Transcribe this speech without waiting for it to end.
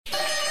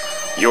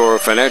Your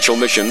financial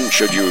mission,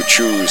 should you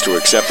choose to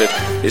accept it,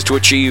 is to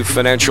achieve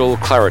financial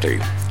clarity.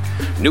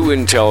 New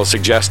intel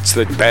suggests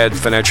that bad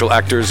financial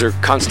actors are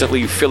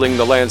constantly filling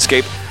the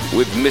landscape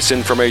with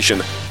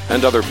misinformation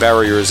and other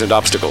barriers and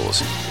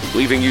obstacles,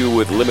 leaving you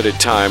with limited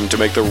time to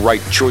make the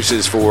right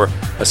choices for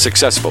a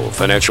successful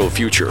financial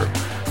future.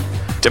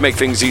 To make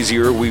things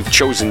easier, we've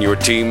chosen your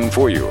team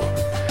for you.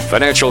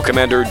 Financial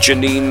Commander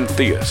Janine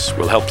Theus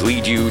will help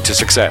lead you to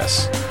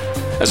success.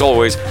 As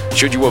always,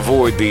 should you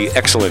avoid the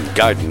excellent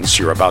guidance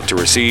you're about to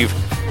receive,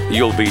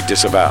 you'll be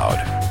disavowed.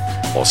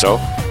 Also,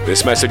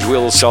 this message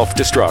will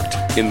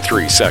self-destruct in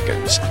 3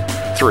 seconds.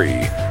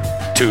 3,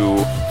 2,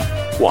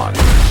 1.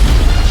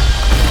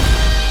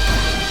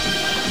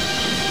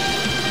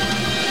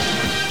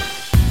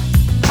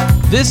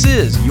 This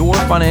is Your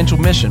Financial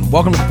Mission.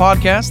 Welcome to the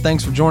podcast.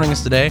 Thanks for joining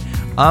us today.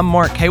 I'm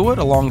Mark Haywood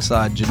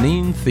alongside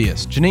Janine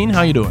Theus. Janine,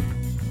 how you doing?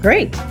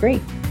 Great.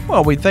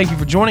 Well, we thank you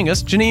for joining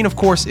us. Janine, of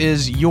course,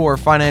 is your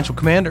financial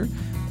commander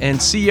and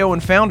CEO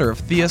and founder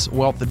of Theus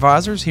Wealth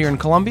Advisors here in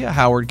Columbia,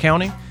 Howard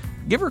County.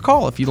 Give her a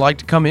call if you'd like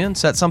to come in,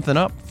 set something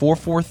up,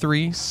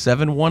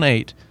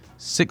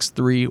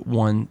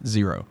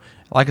 443-718-6310.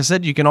 Like I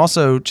said, you can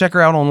also check her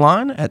out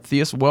online at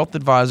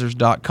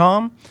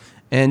theuswealthadvisors.com.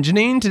 And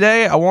Janine,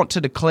 today I want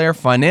to declare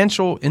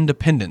financial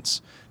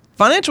independence.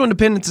 Financial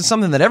independence is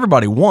something that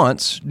everybody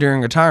wants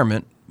during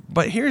retirement,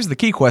 but here's the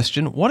key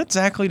question. What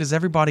exactly does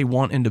everybody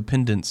want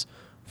independence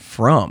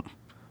from?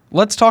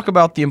 Let's talk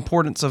about the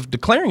importance of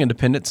declaring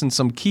independence in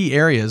some key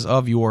areas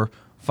of your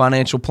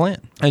financial plan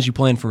as you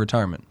plan for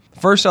retirement.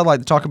 First I'd like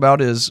to talk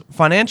about is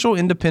financial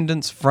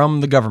independence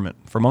from the government,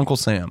 from Uncle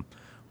Sam.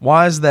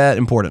 Why is that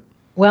important?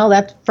 Well,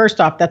 first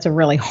off, that's a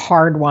really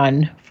hard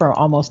one for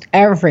almost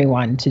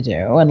everyone to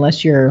do,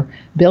 unless you're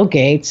Bill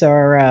Gates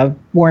or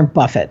Warren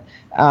Buffett,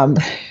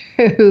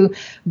 who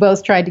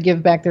both tried to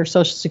give back their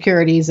Social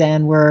Securities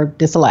and were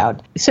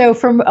disallowed. So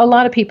for a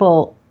lot of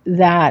people,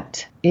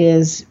 that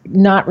is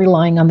not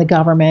relying on the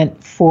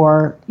government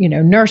for,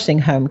 nursing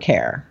home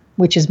care,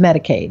 which is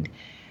Medicaid.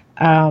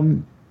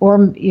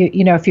 Or,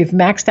 if you've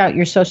maxed out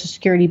your Social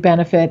Security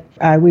benefit,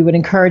 we would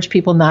encourage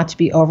people not to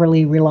be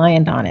overly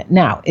reliant on it.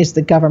 Now, is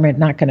the government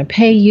not going to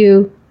pay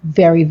you?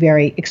 Very,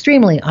 very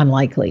extremely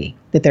unlikely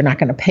that they're not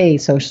going to pay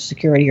Social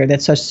Security or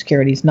that Social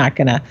Security is not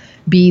going to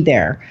be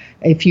there.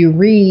 If you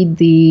read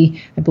I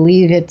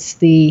believe it's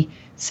the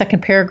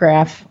second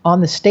paragraph on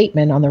the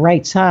statement on the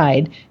right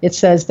side, it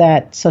says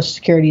that Social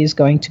Security is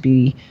going to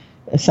be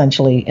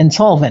essentially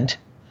insolvent,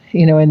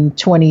 in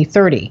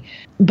 2030.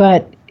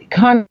 But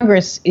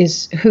Congress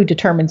is who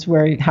determines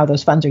how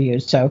those funds are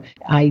used. So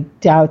I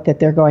doubt that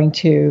they're going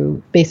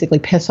to basically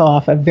piss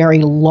off a very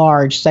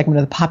large segment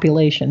of the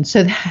population.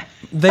 So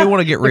they want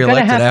to get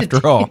reelected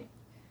after all.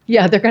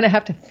 Yeah, they're going to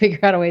have to figure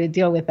out a way to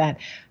deal with that.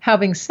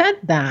 Having said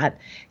that,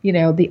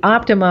 the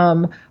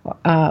optimum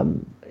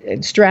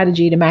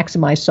strategy to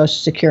maximize Social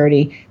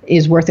Security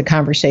is worth a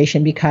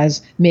conversation,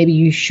 because maybe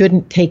you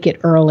shouldn't take it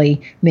early.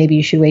 Maybe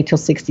you should wait till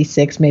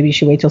 66. Maybe you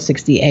should wait till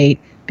 68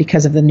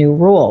 because of the new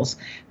rules.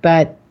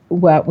 But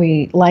what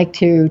we like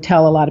to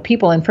tell a lot of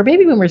people, and for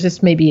baby boomers,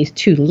 this maybe is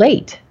too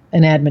late,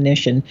 an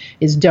admonition,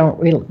 is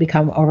don't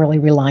become overly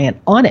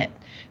reliant on it.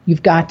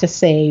 You've got to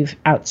save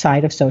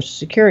outside of Social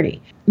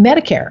Security.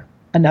 Medicare,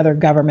 another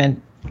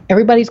government,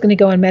 everybody's going to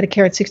go on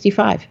Medicare at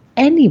 65.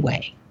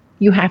 Anyway,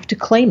 you have to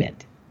claim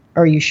it,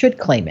 or you should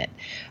claim it.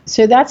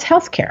 So that's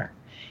health care.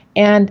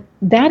 And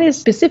that is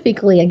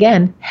specifically,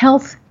 again,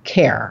 health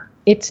care.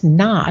 It's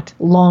not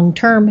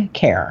long-term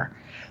care.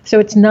 So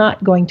it's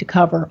not going to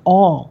cover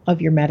all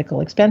of your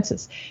medical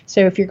expenses.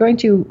 So if you're going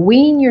to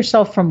wean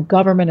yourself from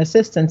government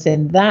assistance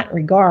in that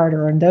regard,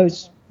 or on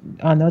those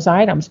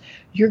items,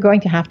 you're going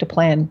to have to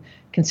plan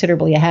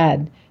considerably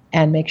ahead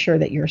and make sure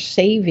that your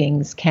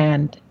savings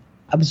can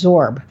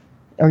absorb,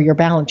 or your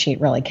balance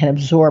sheet really can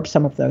absorb,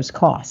 some of those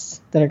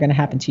costs that are going to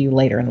happen to you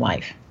later in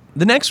life.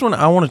 The next one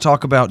I want to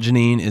talk about,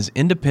 Janine, is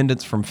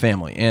independence from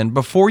family. And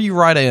before you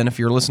write in, if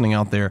you're listening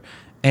out there,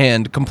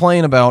 and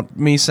complain about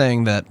me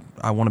saying that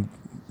I want to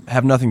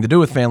have nothing to do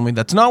with family,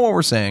 that's not what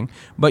we're saying,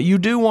 but you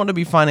do want to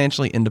be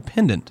financially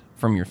independent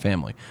from your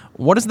family.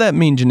 What does that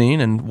mean, Janine,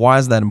 and why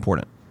is that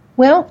important?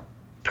 Well,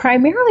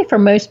 primarily for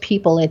most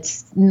people,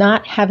 it's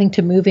not having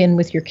to move in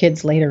with your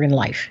kids later in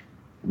life,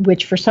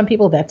 which for some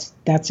people, that's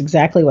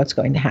exactly what's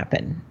going to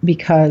happen,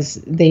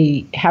 because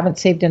they haven't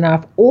saved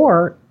enough,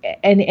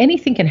 and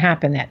anything can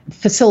happen that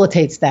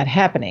facilitates that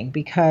happening.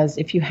 Because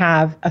if you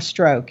have a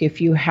stroke,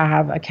 if you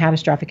have a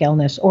catastrophic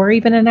illness, or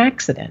even an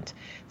accident,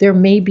 there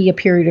may be a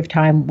period of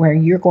time where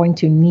you're going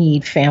to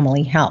need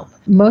family help.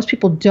 Most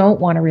people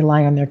don't want to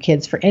rely on their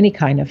kids for any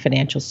kind of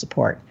financial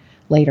support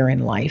later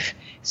in life.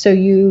 So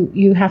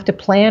you have to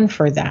plan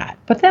for that.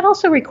 But that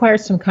also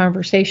requires some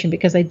conversation,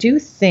 because I do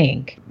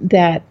think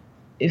that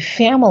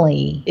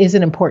family is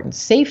an important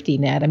safety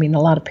net. I mean,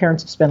 a lot of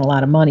parents have spent a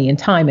lot of money and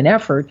time and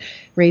effort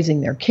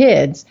raising their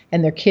kids,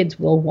 and their kids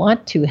will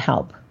want to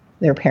help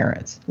their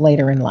parents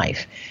later in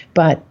life.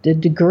 But the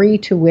degree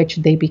to which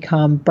they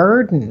become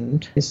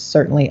burdened is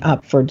certainly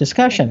up for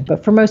discussion.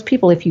 But for most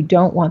people, if you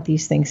don't want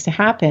these things to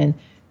happen,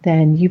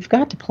 then you've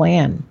got to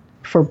plan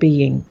for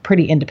being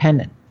pretty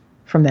independent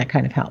from that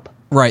kind of help.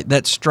 Right.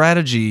 That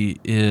strategy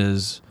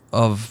is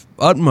of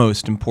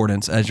utmost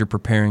importance as you're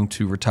preparing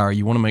to retire.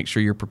 You want to make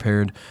sure you're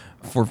prepared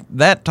for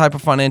that type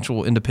of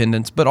financial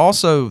independence, but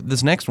also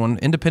this next one,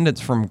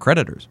 independence from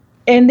creditors.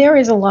 And there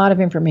is a lot of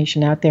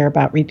information out there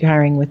about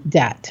retiring with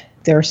debt.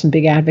 There are some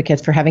big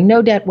advocates for having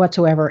no debt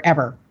whatsoever,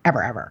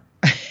 ever.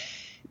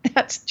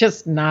 That's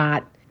just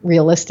not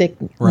realistic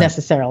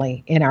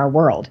necessarily in our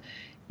world.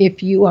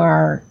 If you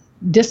are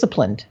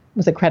disciplined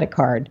with a credit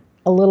card,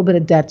 a little bit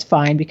of debt's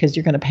fine because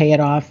you're going to pay it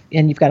off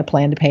and you've got a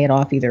plan to pay it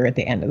off either at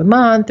the end of the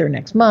month or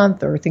next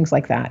month or things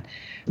like that.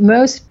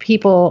 Most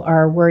people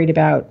are worried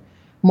about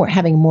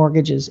having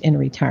mortgages in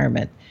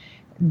retirement.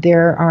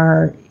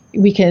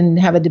 We can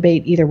have a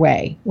debate either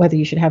way, whether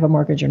you should have a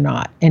mortgage or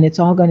not. And it's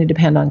all going to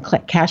depend on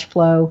cash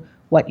flow,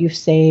 what you've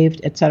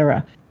saved, et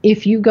cetera.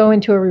 If you go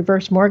into a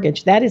reverse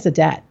mortgage, that is a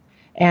debt.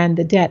 And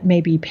the debt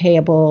may be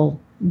payable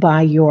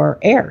by your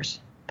heirs,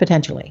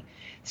 potentially.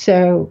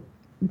 So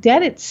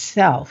debt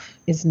itself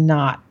is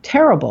not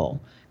terrible,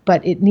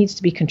 but it needs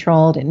to be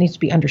controlled, it needs to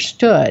be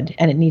understood,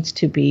 and it needs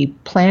to be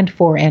planned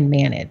for and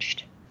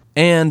managed.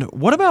 And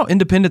what about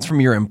independence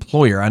from your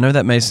employer? I know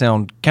that may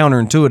sound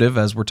counterintuitive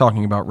as we're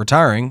talking about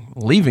retiring,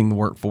 leaving the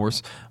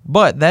workforce,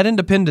 but that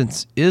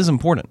independence is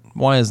important.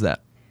 Why is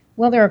that?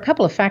 Well, there are a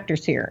couple of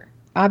factors here.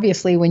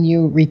 Obviously, when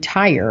you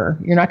retire,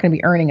 you're not going to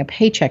be earning a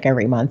paycheck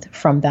every month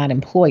from that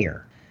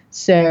employer.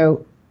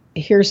 So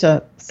here's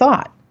a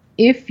thought.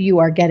 If you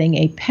are getting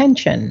a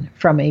pension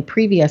from a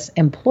previous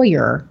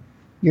employer,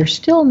 you're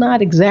still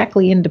not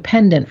exactly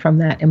independent from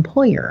that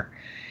employer.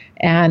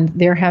 And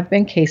there have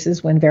been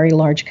cases when very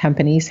large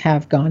companies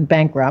have gone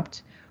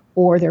bankrupt,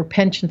 or their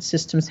pension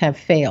systems have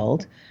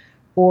failed,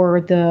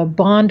 or the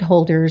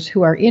bondholders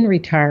who are in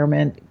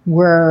retirement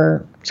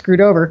were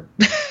screwed over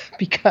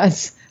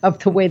because of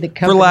the way the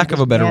company for lack of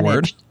a better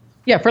managed. word.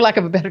 Yeah, for lack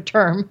of a better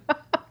term.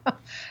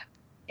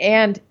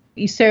 And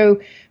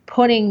so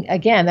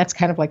again, that's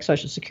kind of like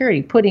Social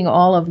Security, putting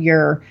all of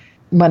your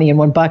money in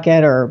one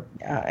bucket or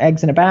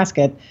eggs in a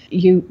basket.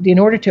 In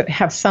order to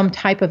have some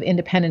type of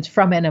independence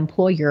from an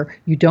employer,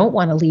 you don't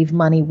want to leave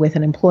money with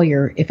an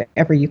employer if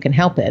ever you can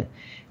help it.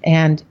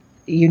 And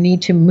you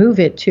need to move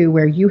it to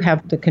where you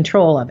have the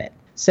control of it.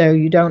 So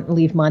you don't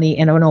leave money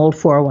in an old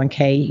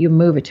 401k, you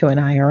move it to an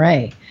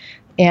IRA.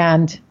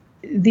 And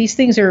these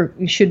things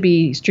should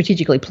be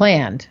strategically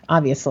planned,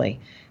 obviously,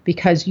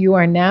 because you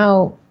are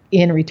now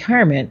in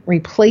retirement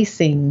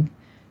replacing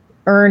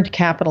earned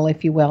capital,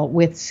 if you will,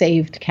 with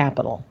saved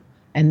capital.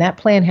 And that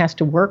plan has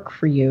to work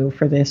for you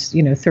for this,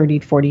 30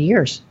 to 40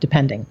 years,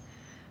 depending.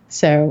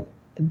 So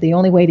the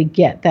only way to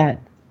get that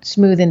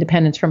smooth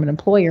independence from an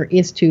employer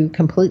is to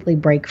completely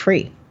break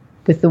free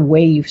with the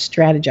way you've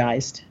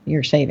strategized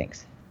your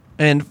savings.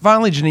 And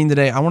finally, Janine,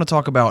 today I want to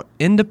talk about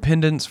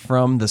independence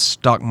from the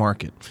stock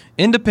market.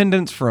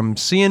 Independence from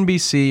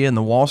CNBC and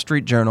the Wall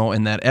Street Journal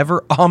and that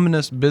ever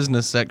ominous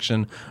business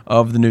section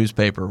of the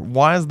newspaper.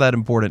 Why is that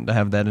important to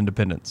have that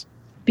independence?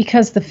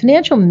 Because the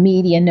financial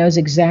media knows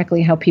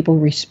exactly how people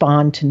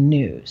respond to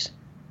news.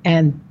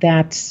 And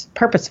that's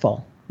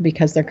purposeful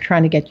because they're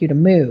trying to get you to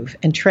move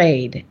and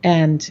trade.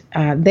 And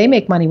they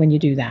make money when you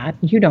do that.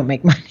 You don't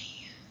make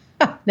money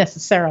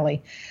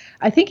necessarily.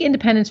 I think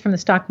independence from the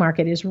stock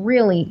market is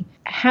really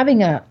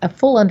having a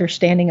full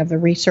understanding of the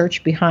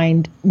research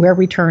behind where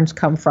returns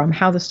come from,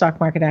 how the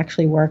stock market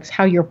actually works,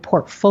 how your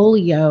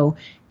portfolio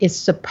is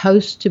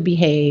supposed to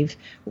behave,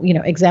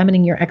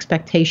 examining your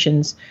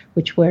expectations,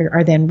 which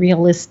are then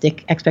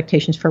realistic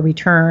expectations for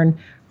return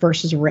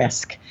versus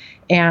risk.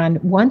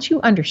 And once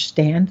you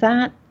understand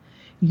that,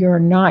 you're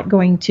not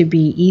going to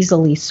be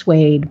easily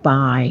swayed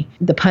by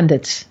the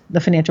pundits,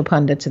 the financial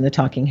pundits and the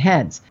talking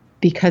heads,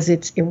 because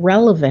it's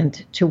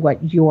irrelevant to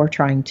what you're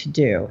trying to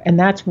do. And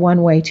that's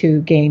one way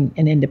to gain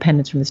an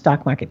independence from the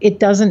stock market. It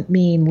doesn't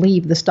mean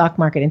leave the stock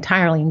market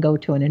entirely and go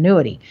to an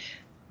annuity.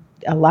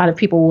 A lot of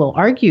people will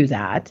argue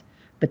that,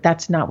 but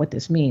that's not what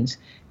this means,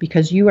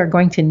 because you are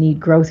going to need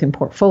growth in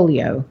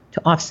portfolio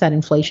to offset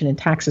inflation and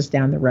taxes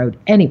down the road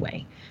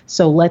anyway.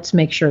 So let's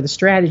make sure the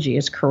strategy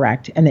is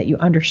correct and that you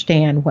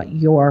understand what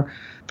your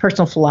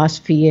personal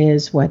philosophy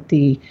is, what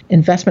the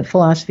investment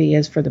philosophy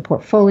is for the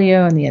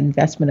portfolio and the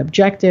investment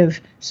objective,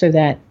 so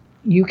that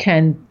you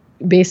can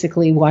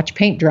basically watch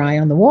paint dry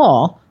on the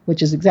wall,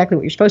 which is exactly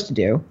what you're supposed to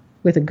do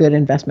with a good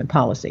investment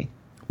policy.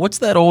 What's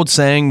that old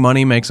saying,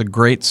 money makes a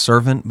great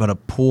servant but a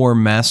poor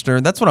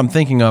master? That's what I'm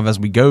thinking of as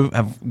we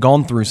have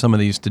gone through some of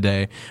these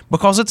today,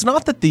 because it's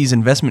not that these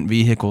investment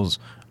vehicles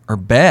are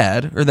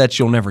bad or that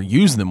you'll never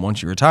use them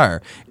once you retire.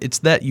 It's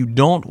that you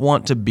don't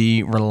want to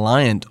be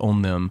reliant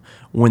on them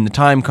when the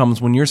time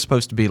comes when you're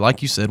supposed to be,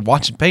 like you said,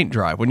 watching paint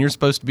dry, when you're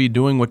supposed to be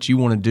doing what you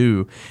want to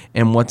do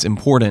and what's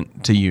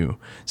important to you.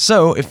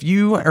 So if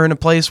you are in a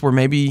place where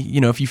maybe,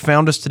 if you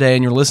found us today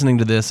and you're listening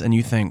to this and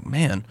you think,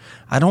 man,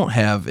 I don't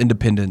have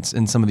independence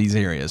in some of these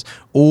areas,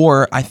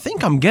 or I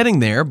think I'm getting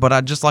there, but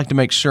I'd just like to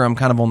make sure I'm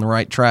kind of on the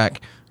right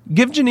track,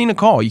 give Janine a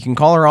call. You can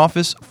call her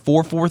office,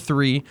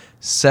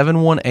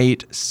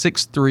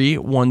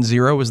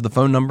 443-718-6310 is the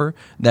phone number.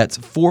 That's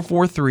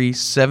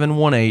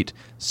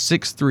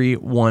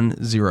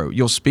 443-718-6310.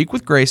 You'll speak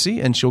with Gracie,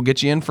 and she'll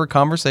get you in for a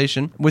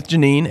conversation with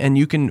Janine, and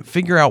you can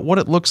figure out what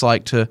it looks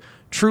like to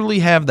truly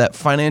have that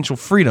financial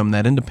freedom,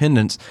 that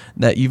independence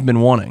that you've been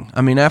wanting.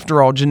 I mean,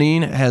 after all,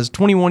 Janine has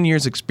 21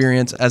 years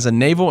experience as a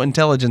naval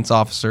intelligence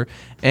officer,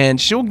 and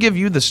she'll give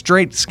you the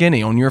straight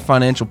skinny on your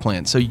financial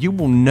plan. So you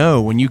will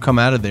know when you come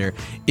out of there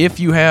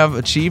if you have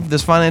achieved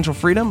this financial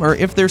freedom or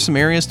if there's some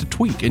areas to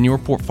tweak in your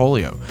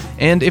portfolio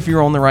and if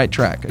you're on the right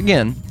track.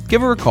 Again,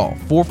 give her a call,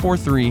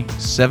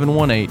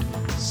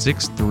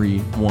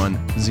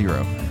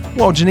 443-718-6310.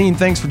 Well, Janine,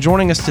 thanks for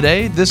joining us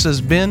today. This has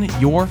been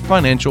Your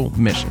Financial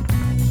Mission.